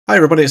Hi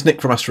everybody, it's Nick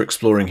from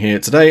AstroExploring here.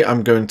 Today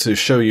I'm going to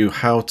show you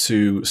how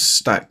to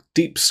stack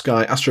deep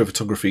sky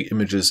astrophotography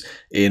images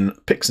in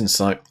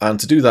PixInsight, and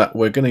to do that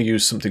we're going to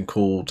use something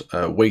called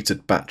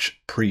weighted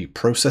batch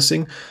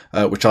pre-processing,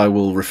 which I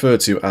will refer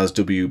to as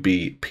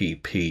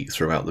WBPP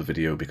throughout the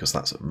video because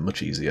that's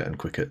much easier and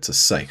quicker to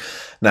say.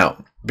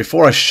 Now,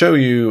 before I show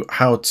you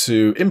how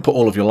to input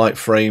all of your light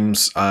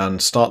frames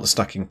and start the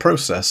stacking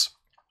process,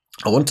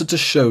 I wanted to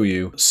show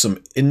you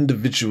some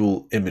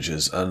individual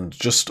images and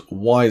just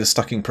why the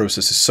stacking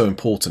process is so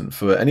important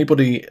for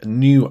anybody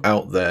new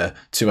out there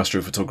to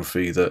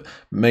astrophotography that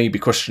may be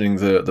questioning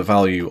the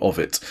value of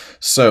it.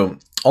 So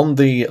on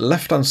the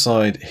left hand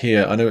side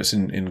here, I know it's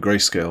in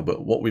grayscale,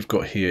 but what we've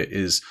got here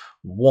is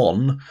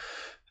a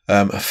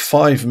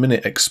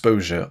 5-minute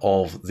exposure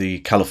of the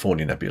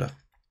California Nebula.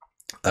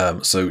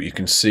 So you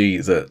can see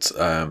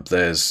that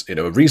there's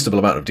a reasonable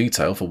amount of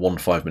detail for one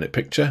 5-minute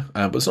picture,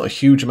 but it's not a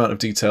huge amount of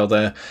detail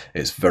there.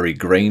 It's very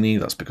grainy.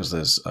 That's because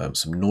there's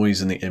some noise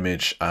in the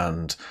image,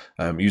 and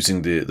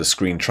using the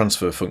screen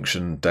transfer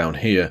function down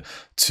here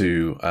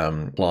to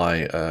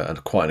apply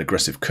quite an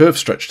aggressive curve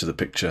stretch to the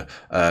picture,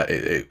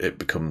 it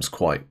becomes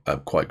quite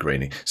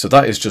grainy. So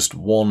that is just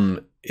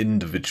one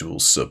individual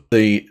sub.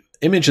 The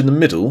image in the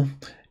middle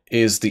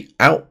is the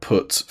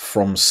output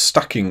from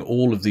stacking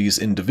all of these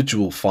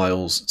individual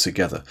files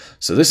together.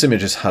 So this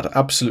image has had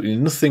absolutely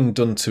nothing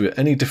done to it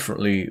any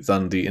differently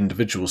than the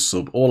individual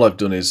sub. All I've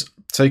done is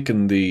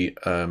taken the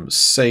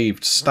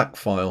saved stack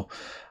file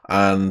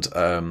and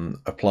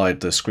applied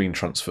the screen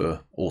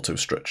transfer auto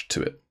stretch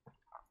to it.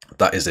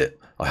 That is it.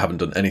 I haven't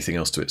done anything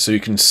else to it. So you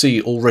can see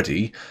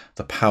already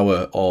the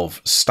power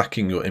of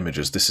stacking your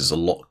images. This is a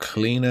lot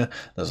cleaner.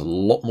 There's a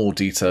lot more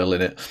detail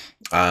in it.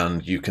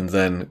 And you can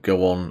then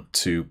go on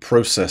to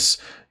process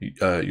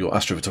your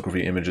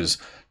astrophotography images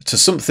to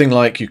something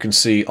like you can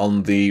see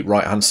on the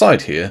right hand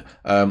side here,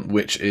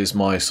 which is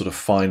my sort of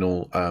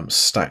final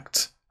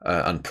stacked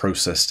and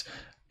processed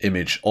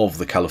image of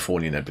the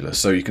California Nebula.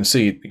 So you can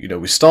see,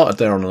 we started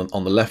there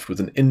on the left with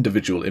an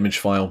individual image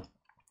file,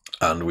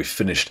 and we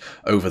finished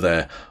over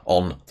there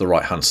on the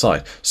right hand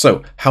side.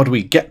 So how do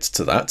we get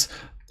to that?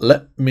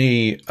 Let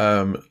me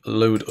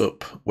load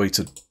up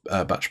weighted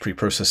batch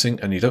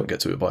pre-processing, and you don't get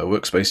to it by a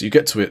workspace. You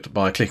get to it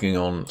by clicking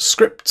on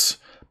Script,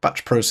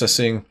 Batch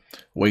Processing,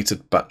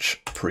 Weighted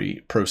Batch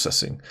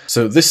Pre-Processing.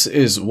 So this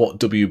is what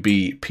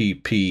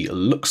WBPP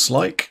looks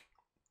like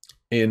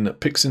in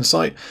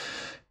PixInsight.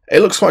 It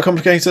looks quite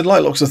complicated,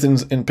 like lots of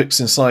things in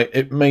PixInsight.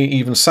 It may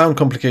even sound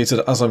complicated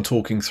as I'm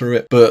talking through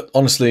it, but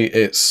honestly,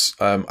 it's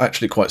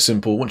actually quite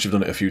simple. Once you've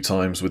done it a few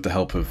times with the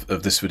help of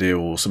this video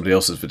or somebody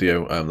else's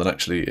video, then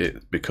actually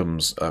it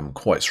becomes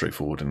quite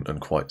straightforward and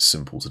quite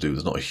simple to do.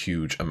 There's not a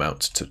huge amount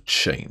to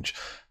change.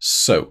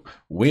 So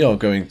we are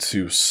going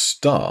to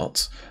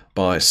start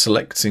by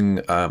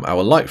selecting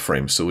our light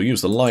frame. So we'll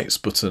use the lights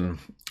button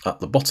at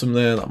the bottom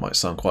there. That might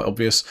sound quite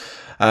obvious.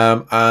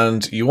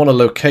 And you want to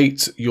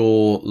locate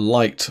your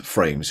light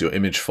frames, your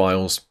image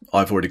files.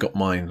 I've already got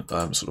mine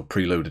sort of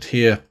preloaded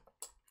here.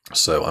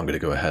 So I'm going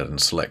to go ahead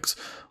and select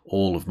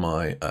all of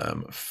my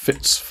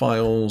FITS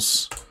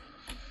files,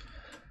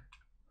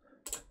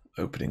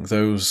 opening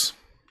those.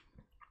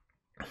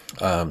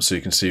 So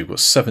you can see we've got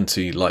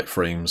 70 light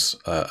frames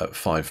at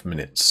 5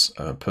 minutes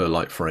per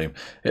light frame.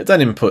 It then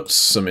inputs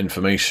some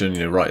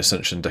information, right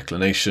ascension,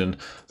 declination,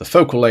 the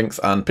focal length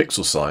and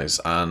pixel size,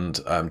 and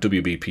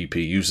WBPP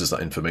uses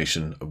that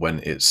information when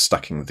it's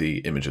stacking the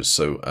images.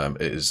 So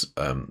it is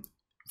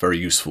very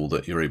useful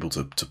that you're able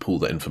to pull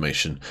that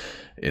information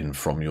in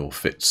from your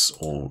FITS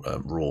or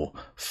raw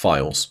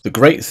files. The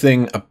great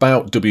thing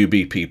about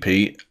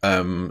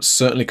WBPP,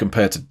 certainly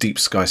compared to Deep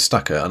Sky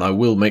Stacker, and I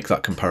will make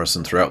that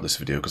comparison throughout this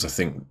video because I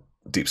think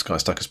Deep Sky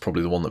Stacker is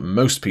probably the one that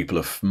most people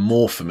are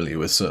more familiar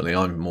with, certainly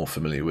I'm more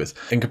familiar with.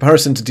 In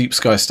comparison to Deep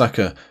Sky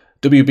Stacker,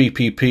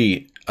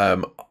 WBPP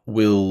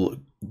will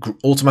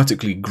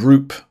automatically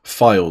group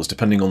files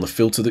depending on the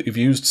filter that you've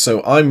used.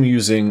 So I'm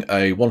using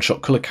a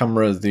one-shot color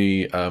camera,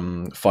 the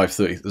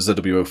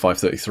ZWO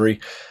 533.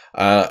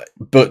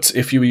 But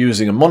if you were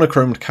using a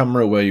monochromed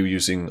camera where you were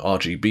using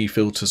RGB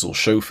filters or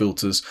show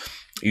filters,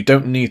 you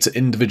don't need to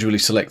individually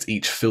select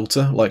each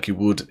filter like you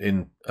would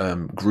in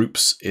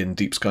groups in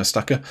Deep Sky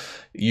Stacker.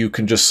 You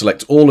can just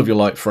select all of your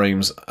light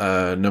frames,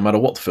 no matter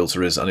what the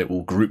filter is, and it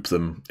will group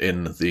them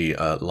in the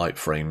light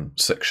frame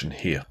section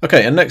here.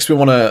 Okay, and next we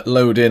want to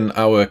load in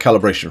our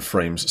calibration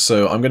frames.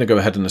 So I'm going to go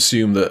ahead and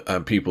assume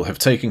that people have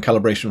taken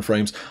calibration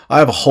frames. I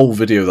have a whole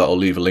video that I'll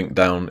leave a link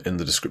down in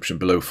the description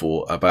below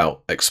for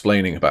about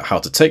explaining about how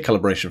to take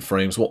calibration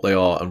frames, what they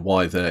are and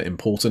why they're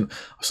important.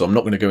 So I'm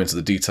not going to go into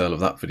the detail of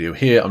that video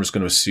here. I'm just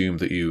going to assume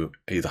that you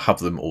either have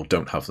them or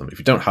don't have them. If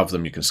you don't have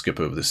them, you can skip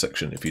over this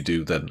section. If you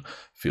do, then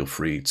feel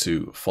free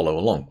to follow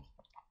along.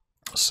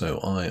 So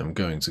I am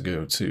going to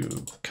go to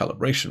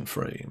calibration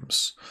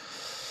frames,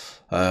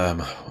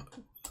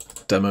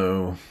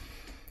 demo,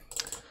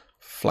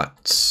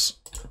 flats,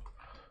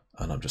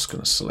 and I'm just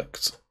going to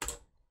select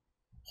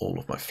all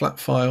of my flat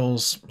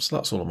files. So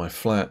that's all of my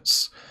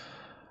flats.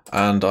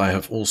 And I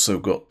have also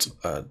got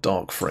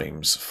dark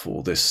frames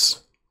for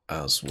this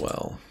as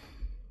well.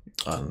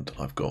 And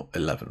I've got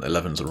 11.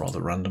 11's a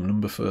rather random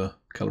number for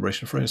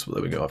calibration frames, but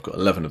there we go. I've got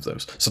 11 of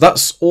those. So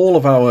that's all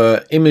of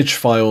our image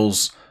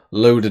files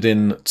loaded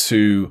in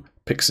to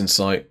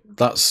PixInsight.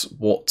 That's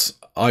what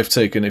I've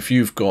taken. If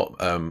you've got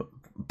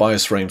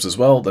bias frames as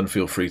well, then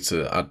feel free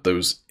to add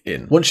those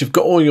in. Once you've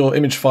got all your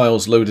image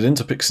files loaded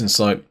into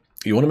PixInsight,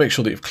 you want to make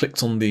sure that you've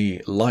clicked on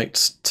the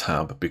Light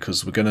tab,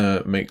 because we're going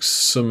to make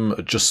some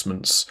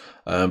adjustments,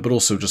 but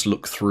also just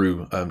look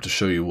through to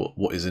show you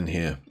what is in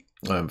here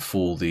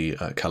for the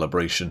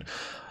calibration.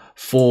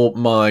 For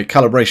my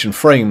calibration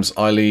frames,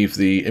 I leave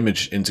the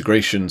image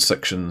integration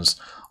sections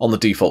on the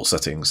default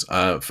settings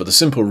for the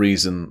simple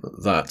reason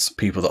that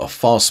people that are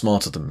far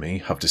smarter than me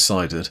have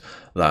decided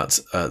that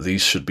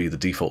these should be the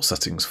default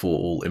settings for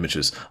all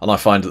images, and I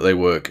find that they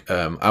work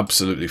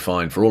absolutely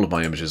fine for all of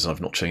my images.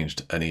 I've not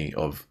changed any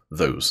of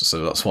those,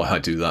 so that's why I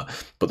do that.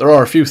 But there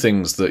are a few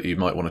things that you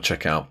might want to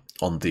check out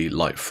on the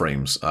light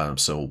frames,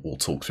 so we'll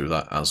talk through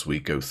that as we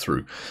go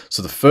through.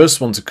 So the first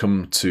one to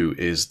come to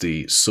is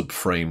the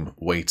subframe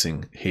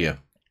weighting here,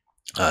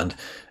 and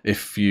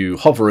if you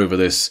hover over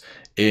this,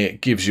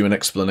 it gives you an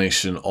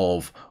explanation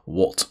of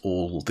what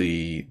all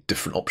the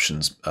different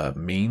options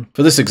mean.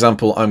 For this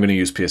example, I'm going to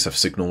use PSF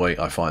signal weight.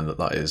 I find that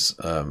that is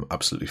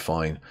absolutely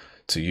fine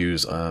to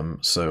use,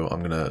 so I'm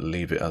going to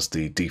leave it as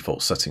the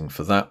default setting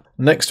for that.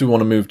 Next, we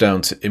want to move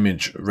down to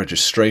image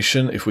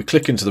registration. If we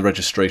click into the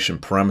registration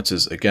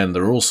parameters, again,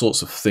 there are all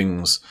sorts of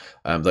things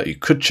that you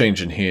could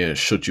change in here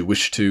should you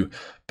wish to,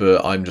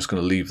 but I'm just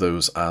going to leave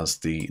those as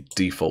the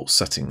default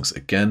settings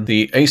again.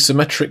 The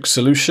asymmetric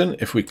solution,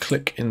 if we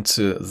click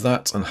into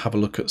that and have a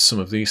look at some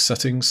of these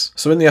settings.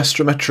 So in the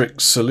astrometric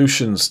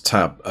solutions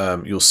tab,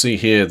 you'll see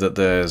here that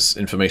there's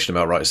information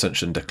about right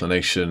ascension,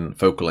 declination,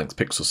 focal length,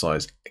 pixel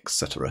size,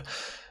 etc.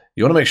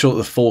 You want to make sure that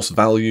the force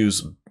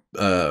values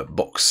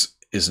box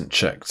isn't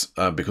checked,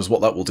 because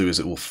what that will do is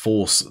it will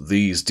force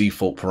these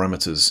default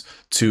parameters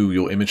to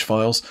your image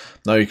files.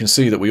 Now you can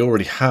see that we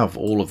already have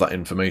all of that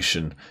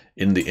information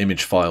in the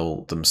image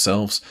file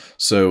themselves,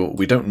 so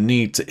we don't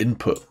need to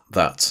input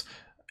that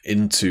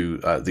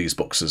into these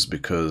boxes,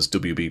 because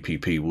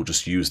WBPP will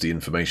just use the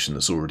information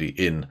that's already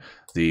in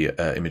the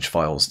image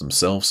files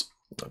themselves.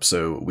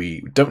 So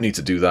we don't need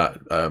to do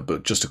that,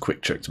 but just a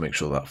quick check to make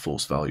sure that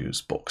force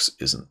values box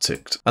isn't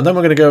ticked. And then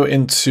we're going to go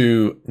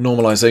into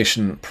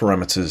normalization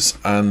parameters,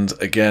 and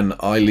again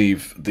I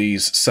leave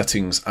these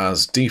settings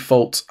as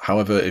default.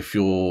 However, if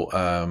you're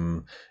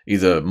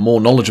either more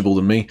knowledgeable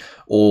than me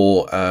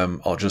or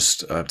are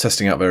just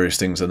testing out various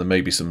things, and there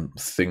may be some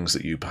things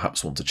that you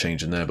perhaps want to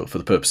change in there, but for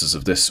the purposes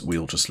of this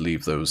we'll just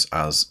leave those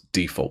as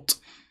default.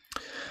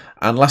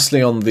 And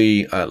lastly, on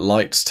the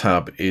Lights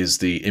tab is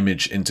the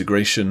image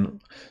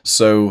integration.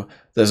 So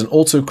there's an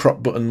auto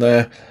crop button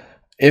there.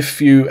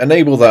 If you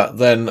enable that,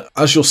 then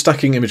as you're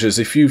stacking images,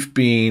 if you've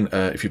been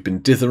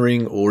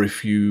dithering, or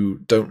if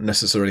you don't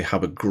necessarily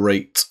have a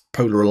great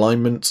polar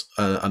alignment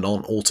and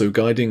aren't auto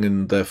guiding,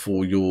 and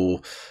therefore your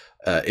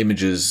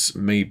images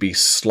may be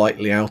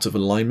slightly out of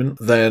alignment,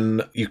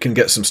 then you can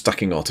get some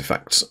stacking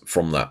artifacts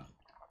from that.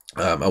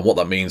 And what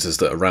that means is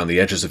that around the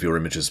edges of your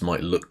images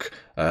might look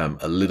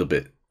a little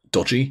bit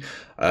dodgy.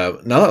 Now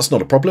that's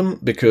not a problem,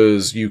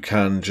 because you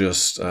can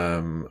just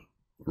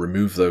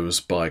remove those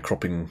by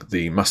cropping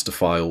the master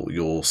file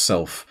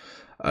yourself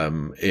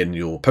in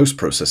your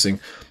post-processing,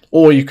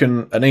 or you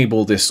can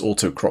enable this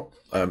auto crop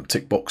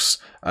tick box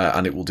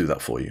and it will do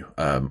that for you.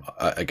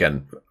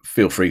 Again,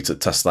 feel free to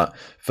test that.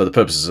 For the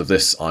purposes of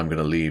this, I'm going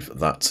to leave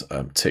that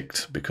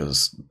ticked,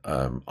 because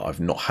I've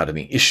not had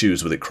any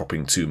issues with it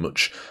cropping too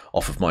much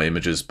off of my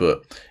images.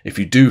 But if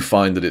you do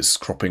find that it's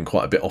cropping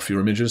quite a bit off your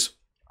images,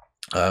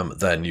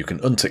 then you can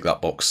untick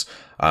that box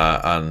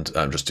and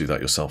just do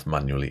that yourself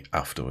manually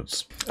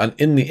afterwards. And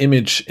in the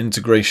image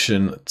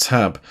integration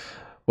tab,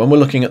 when we're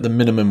looking at the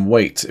minimum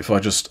weight, if I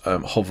just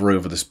hover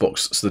over this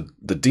box, so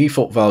the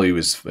default value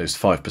is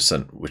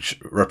 5%, which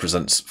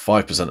represents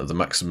 5% of the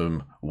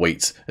maximum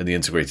weight in the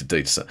integrated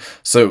dataset.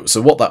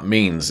 So what that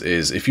means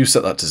is if you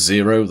set that to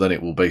 0, then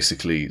it will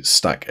basically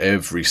stack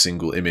every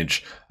single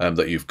image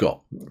that you've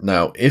got.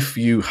 Now, if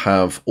you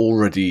have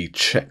already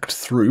checked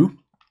through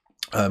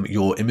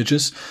your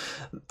images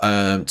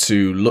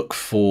to look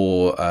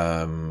for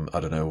I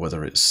don't know,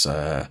 whether it's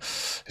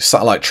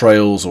satellite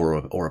trails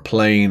or a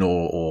plane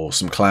or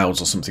some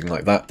clouds or something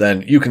like that,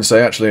 then you can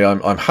say, actually,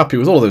 I'm happy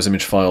with all of those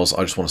image files,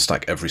 I just want to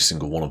stack every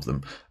single one of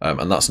them,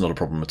 and that's not a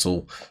problem at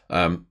all.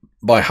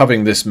 By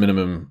having this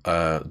minimum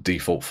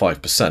default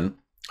 5%,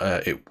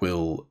 it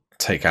will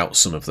take out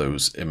some of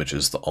those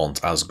images that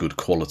aren't as good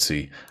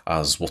quality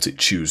as what it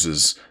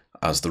chooses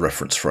as the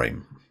reference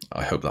frame.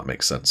 I hope that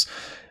makes sense.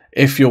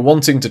 If you're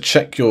wanting to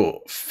check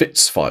your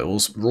FITS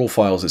files, raw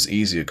files is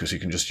easier because you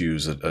can just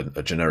use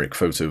a generic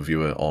photo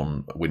viewer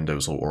on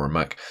Windows or a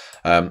Mac.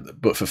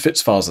 But for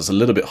FITS files, that's a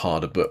little bit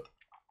harder, but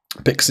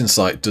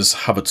PixInsight does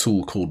have a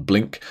tool called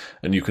Blink,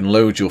 and you can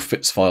load your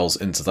FITS files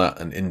into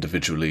that and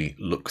individually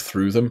look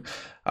through them.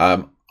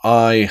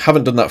 I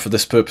haven't done that for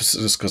this purpose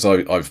because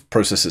I've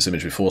processed this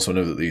image before, so I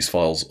know that these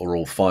files are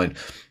all fine.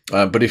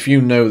 But if you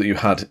know that you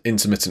had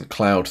intermittent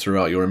cloud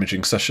throughout your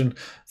imaging session,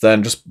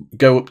 then just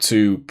go up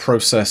to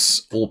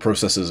Process, All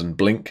Processors and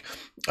Blink,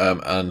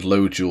 and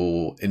load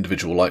your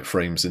individual light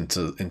frames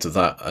into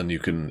that, and you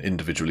can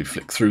individually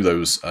flick through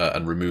those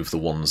and remove the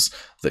ones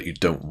that you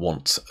don't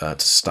want to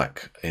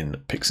stack in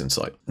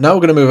PixInsight. Now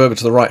we're going to move over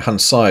to the right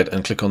hand side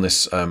and click on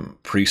this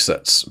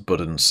presets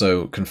button.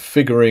 So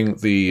configuring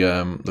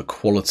the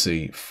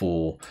quality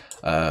for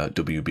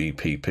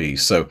WBPP.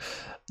 So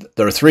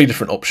there are 3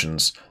 different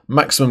options.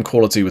 Maximum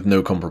quality with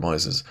no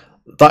compromises.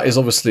 That is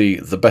obviously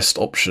the best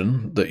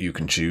option that you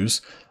can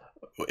choose.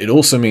 It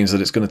also means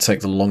that it's going to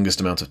take the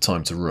longest amount of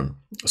time to run.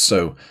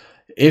 So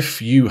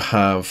if you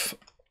have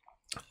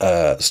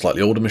a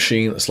slightly older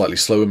machine, a slightly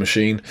slower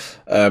machine,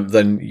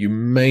 then you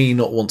may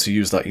not want to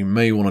use that. You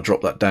may want to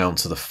drop that down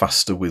to the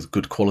faster with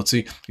good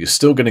quality. You're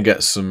still going to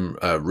get some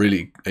a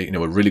really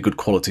good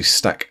quality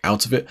stack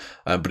out of it,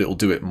 but it will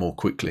do it more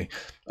quickly.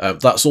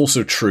 That's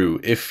also true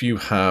if you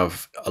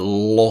have a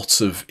lot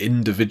of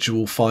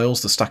individual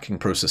files. The stacking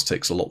process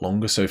takes a lot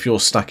longer. So if you're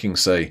stacking,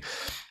 say,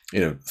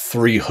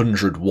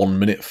 300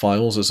 1-minute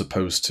files as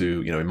opposed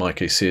to, in my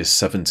case here,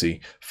 70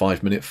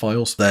 5-minute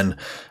files, then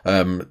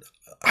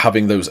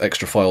having those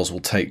extra files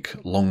will take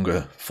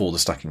longer for the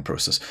stacking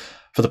process.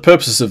 For the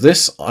purposes of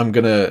this, I'm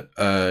going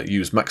to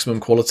use maximum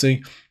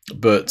quality,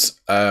 but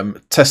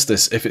test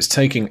this. If it's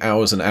taking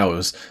hours and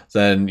hours,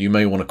 then you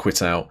may want to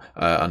quit out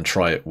and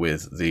try it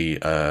with the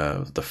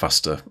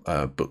faster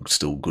but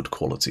still good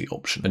quality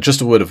option. And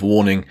just a word of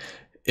warning,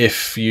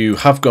 if you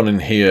have gone in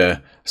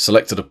here,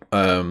 selected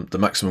the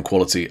maximum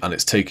quality, and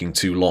it's taking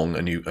too long,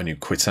 and you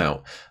quit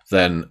out,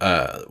 then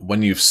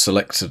when you've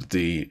selected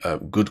the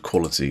good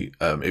quality,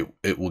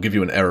 it will give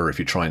you an error if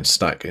you try and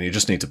stack, and you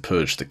just need to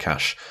purge the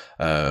cache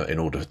in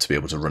order to be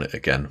able to run it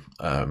again.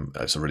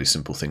 It's a really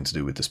simple thing to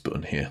do with this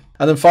button here.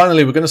 And then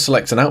finally, we're going to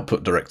select an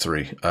output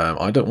directory.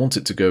 I don't want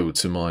it to go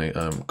to my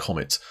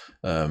Comet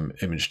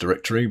image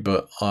directory,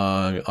 but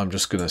I'm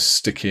just going to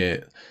stick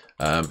it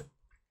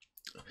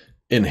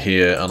in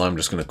here, and I'm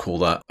just going to call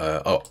that,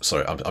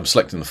 I'm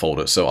selecting the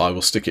folder, so I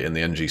will stick it in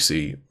the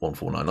NGC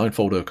 1499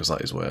 folder because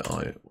that is where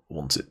I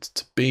want it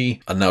to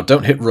be. And now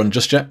don't hit run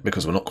just yet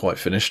because we're not quite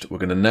finished. We're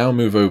going to now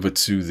move over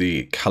to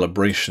the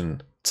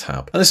Calibration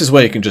tab. And this is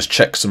where you can just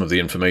check some of the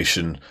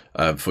information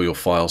for your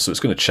file. So it's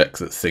going to check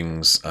that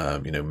things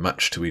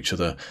match to each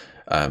other.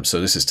 So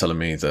this is telling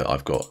me that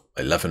I've got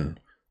 11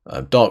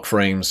 dark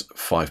frames,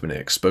 5-minute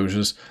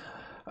exposures.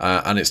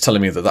 And it's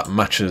telling me that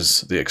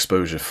matches the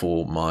exposure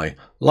for my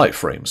light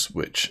frames,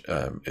 which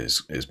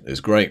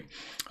is great.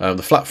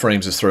 The flat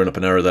frames is throwing up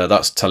an error there.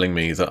 That's telling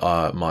me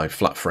that my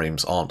flat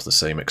frames aren't the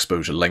same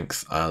exposure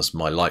length as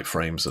my light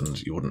frames,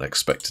 and you wouldn't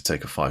expect to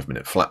take a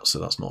 5-minute flat, so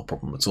that's not a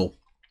problem at all.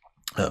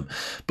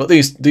 But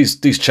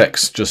these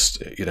checks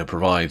just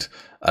provide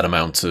an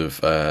amount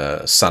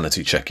of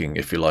sanity checking,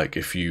 if you like.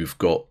 If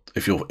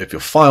your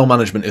file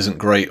management isn't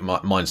great,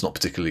 mine's not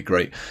particularly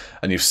great,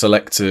 and you've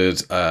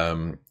selected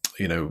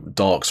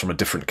darks from a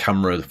different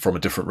camera from a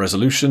different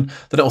resolution,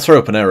 then it'll throw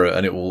up an error,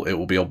 and it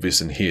will be obvious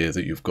in here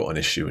that you've got an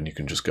issue, and you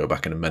can just go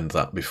back and amend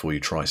that before you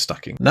try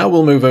stacking. Now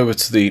we'll move over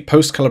to the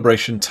post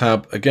calibration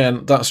tab.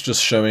 Again, that's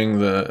just showing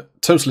the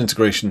total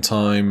integration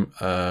time,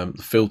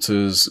 the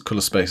filters,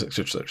 color space,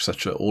 etc.,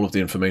 etc., all of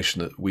the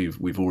information that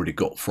we've already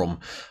got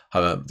from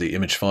the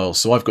image files.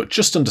 So I've got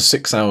just under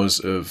 6 hours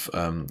of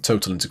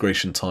total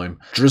integration time.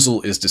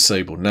 Drizzle is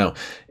disabled. Now,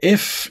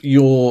 if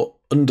you're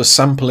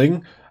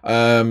undersampling,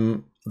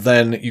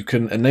 then you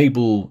can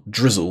enable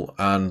drizzle,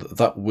 and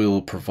that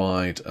will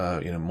provide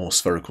more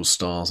spherical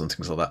stars and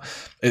things like that.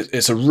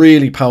 It's a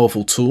really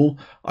powerful tool.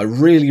 I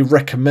really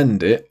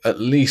recommend it, at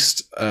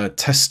least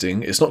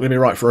testing. It's not going to be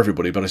right for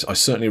everybody, but I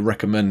certainly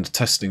recommend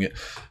testing it.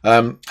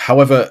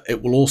 However,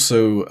 it will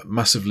also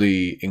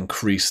massively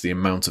increase the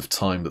amount of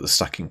time that the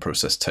stacking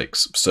process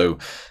takes. So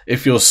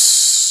if you're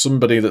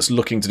somebody that's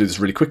looking to do this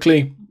really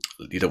quickly,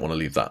 you don't want to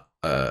leave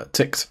that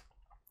ticked.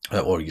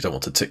 Or you don't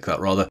want to tick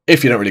that, rather.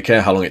 If you don't really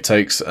care how long it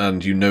takes,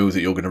 and you know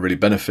that you're going to really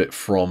benefit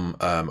from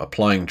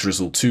applying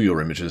drizzle to your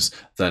images,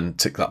 then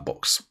tick that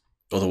box.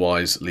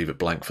 Otherwise, leave it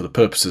blank. For the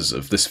purposes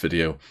of this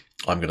video,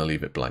 I'm going to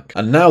leave it blank.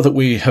 And now that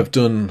we have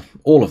done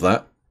all of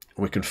that,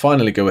 we can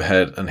finally go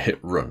ahead and hit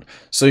run.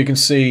 So you can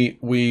see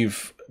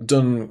we've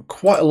done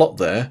quite a lot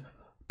there,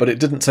 but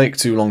it didn't take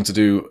too long to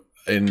do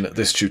in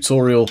this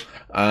tutorial,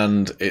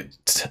 and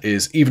it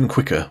is even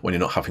quicker when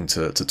you're not having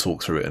to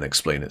talk through it and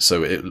explain it.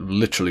 So it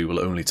literally will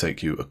only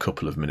take you a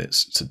couple of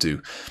minutes to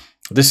do.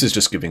 This is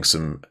just giving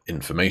some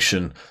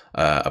information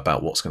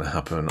about what's going to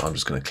happen. I'm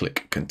just going to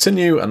click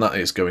continue, and that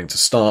is going to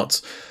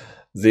start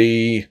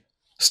the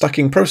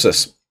stacking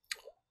process.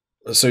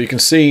 So you can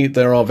see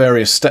there are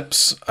various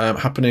steps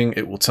happening.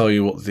 It will tell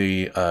you what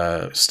the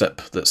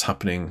step that's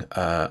happening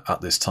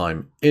at this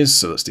time is.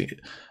 So that's the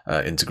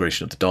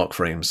integration of the dark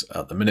frames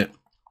at the minute.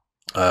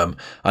 And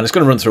it's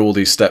going to run through all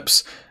these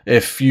steps.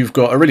 If you've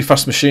got a really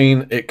fast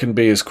machine, it can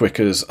be as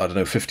quick as, I don't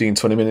know, 15,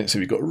 20 minutes. If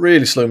you've got a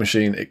really slow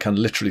machine, it can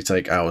literally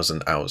take hours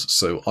and hours.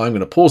 So I'm going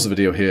to pause the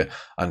video here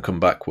and come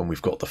back when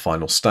we've got the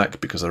final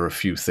stack, because there are a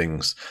few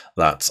things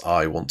that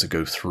I want to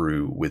go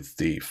through with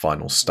the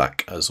final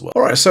stack as well.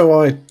 All right, so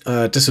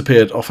I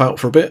disappeared out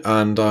for a bit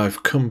and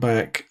I've come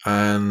back,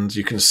 and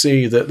you can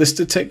see that this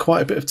did take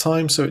quite a bit of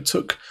time. So it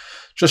took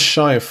just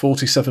shy of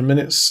 47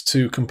 minutes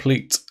to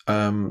complete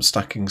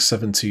stacking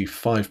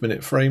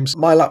 75-minute frames.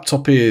 My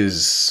laptop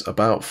is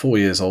about 4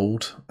 years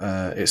old.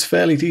 It's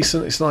fairly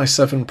decent. It's an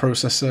i7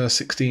 processor,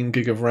 16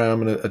 gig of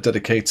RAM, and a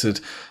dedicated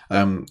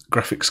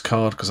graphics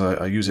card, because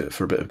I use it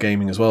for a bit of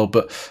gaming as well.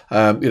 But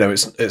you know,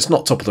 it's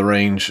not top of the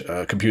range.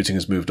 Computing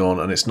has moved on,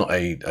 and it's not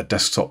a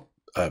desktop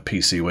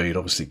PC where you'd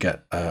obviously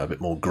get a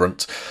bit more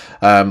grunt,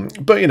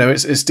 but you know,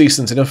 it's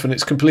decent enough, and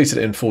it's completed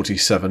in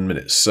 47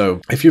 minutes.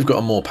 So if you've got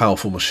a more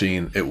powerful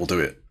machine, it will do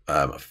it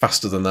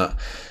faster than that.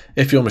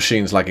 If your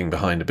machine's lagging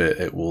behind a bit,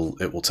 it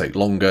will take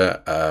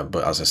longer,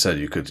 but as I said,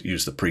 you could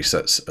use the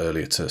presets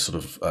earlier to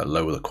sort of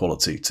lower the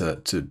quality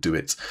to do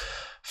it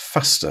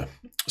faster.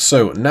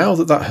 So now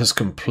that that has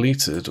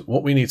completed,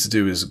 what we need to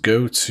do is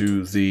go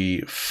to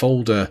the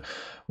folder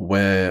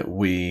where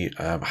we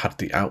had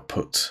the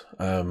output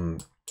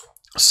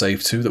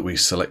save to that we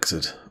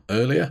selected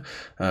earlier.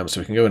 So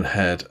we can go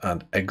ahead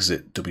and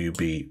exit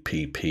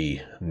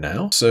WBPP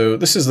now. So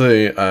this is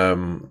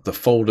the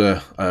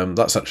folder,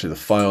 that's actually the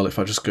file. If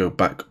I just go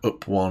back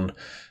up one,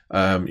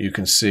 you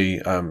can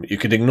see, you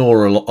can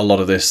ignore a lot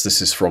of this. This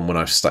is from when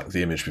I've stacked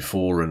the image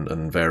before,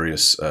 and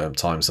various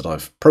times that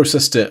I've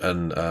processed it,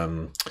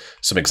 and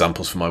some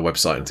examples from my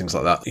website and things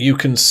like that. You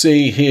can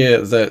see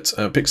here that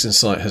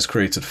PixInsight has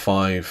created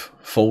 5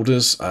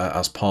 folders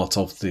as part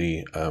of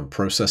the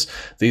process.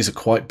 These are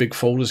quite big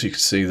folders. You can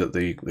see that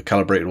the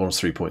calibrated one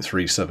is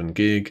 3.37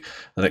 gig,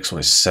 the next one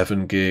is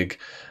 7 gig,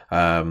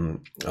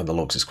 and the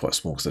logs is quite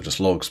small because they're just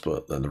logs,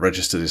 but then the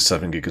registered is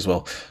 7 gig as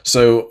well.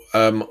 So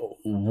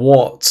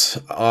what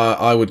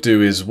I would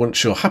do is,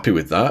 once you're happy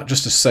with that,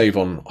 just to save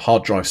on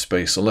hard drive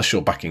space, unless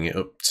you're backing it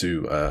up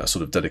to a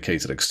sort of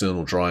dedicated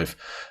external drive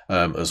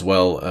as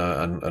well,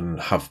 and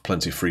have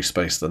plenty of free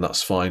space, then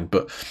that's fine.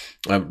 But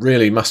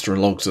really, master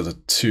and logs are the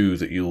two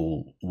that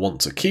you'll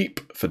want to keep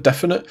for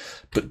definite,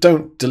 but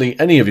don't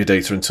delete any of your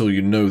data until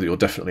you know that you're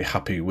definitely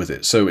happy with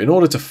it. So in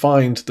order to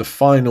find the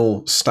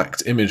final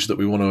stacked image that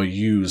we want to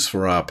use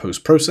for our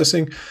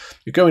post-processing,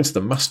 you go into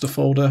the master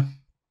folder,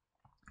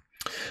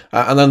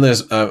 and then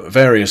there's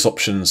various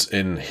options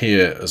in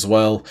here as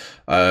well.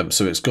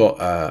 So it's got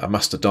a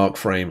master dark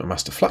frame, a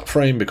master flat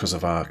frame, because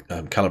of our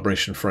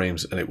calibration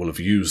frames, and it will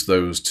have used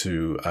those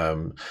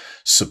to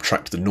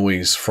subtract the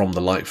noise from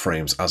the light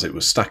frames as it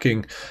was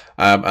stacking.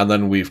 And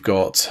then we've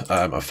got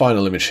a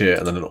final image here,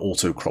 and then an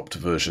auto-cropped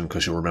version,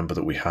 because you'll remember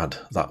that we had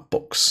that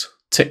box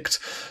ticked.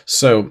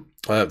 So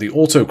the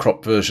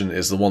auto-crop version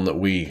is the one that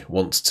we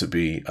want to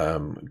be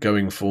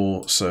going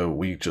for, so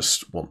we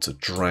just want to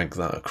drag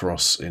that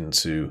across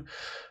into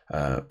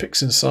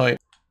PixInsight.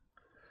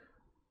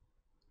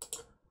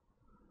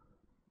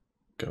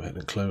 Go ahead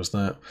and close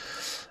that.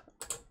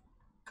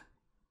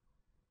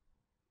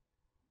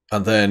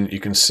 And then you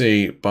can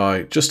see,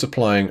 by just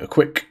applying a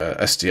quick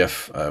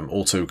SDF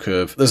auto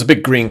curve, there's a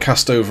big green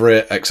cast over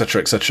it, etc,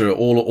 etc.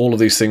 All of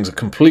these things are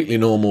completely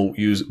normal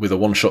with a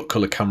one-shot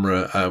color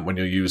camera when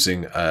you're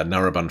using a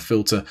narrowband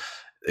filter.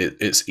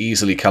 It's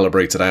easily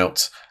calibrated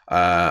out,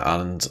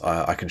 and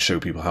I can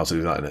show people how to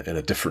do that in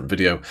a different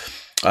video.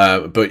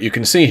 But you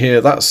can see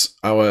here, that's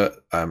our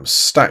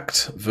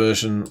stacked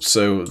version.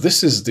 So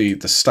this is the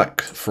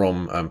stack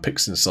from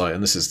PixInsight,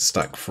 and this is the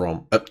stack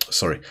from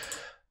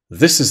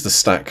this is the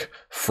stack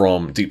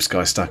from Deep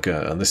Sky Stacker,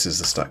 and this is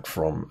the stack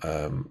from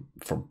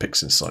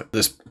PixInsight.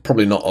 There's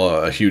probably not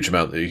a huge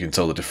amount that you can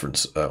tell the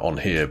difference on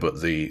here,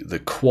 but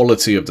the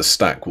quality of the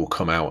stack will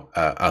come out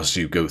as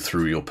you go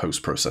through your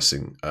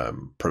post-processing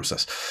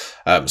process.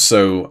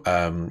 So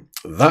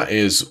that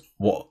is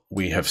what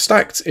we have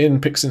stacked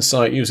in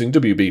PixInsight using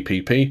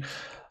WBPP,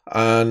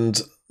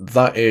 and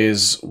that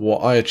is what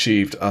I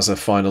achieved as a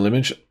final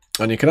image.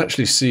 And you can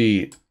actually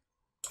see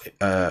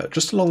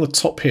just along the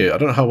top here, I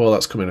don't know how well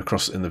that's coming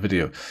across in the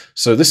video.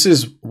 So this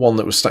is one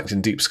that was stacked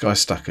in Deep Sky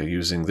Stacker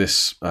using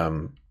this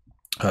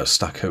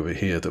stack over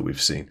here that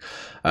we've seen.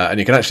 And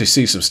you can actually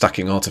see some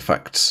stacking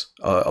artifacts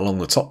along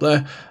the top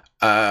there.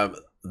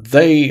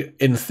 They,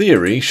 in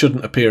theory,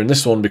 shouldn't appear in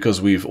this one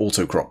because we've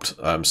auto-cropped.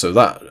 So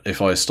that,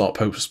 if I start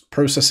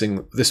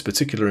post-processing this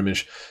particular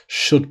image,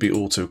 should be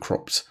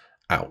auto-cropped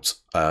out.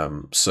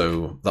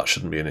 So that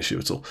shouldn't be an issue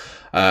at all.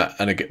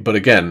 But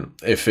again,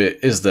 if it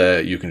is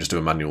there, you can just do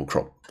a manual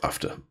crop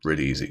after,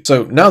 really easy.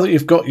 So now that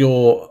you've got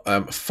your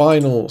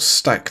final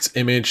stacked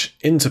image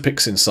into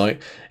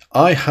PixInsight,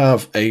 I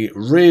have a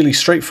really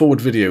straightforward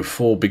video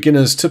for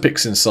beginners to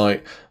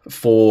PixInsight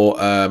for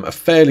a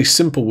fairly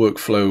simple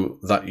workflow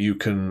that you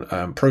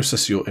can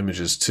process your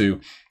images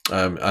to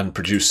and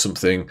produce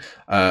something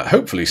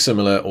hopefully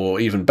similar or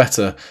even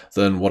better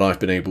than what I've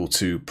been able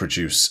to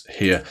produce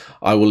here.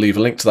 I will leave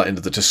a link to that in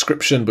the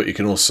description, but you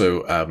can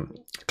also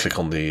click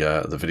on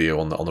the video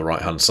on the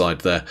right hand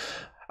side there.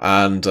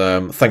 And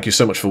thank you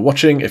so much for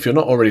watching. If you're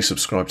not already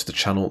subscribed to the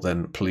channel,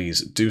 then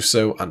please do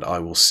so, and I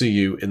will see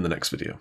you in the next video.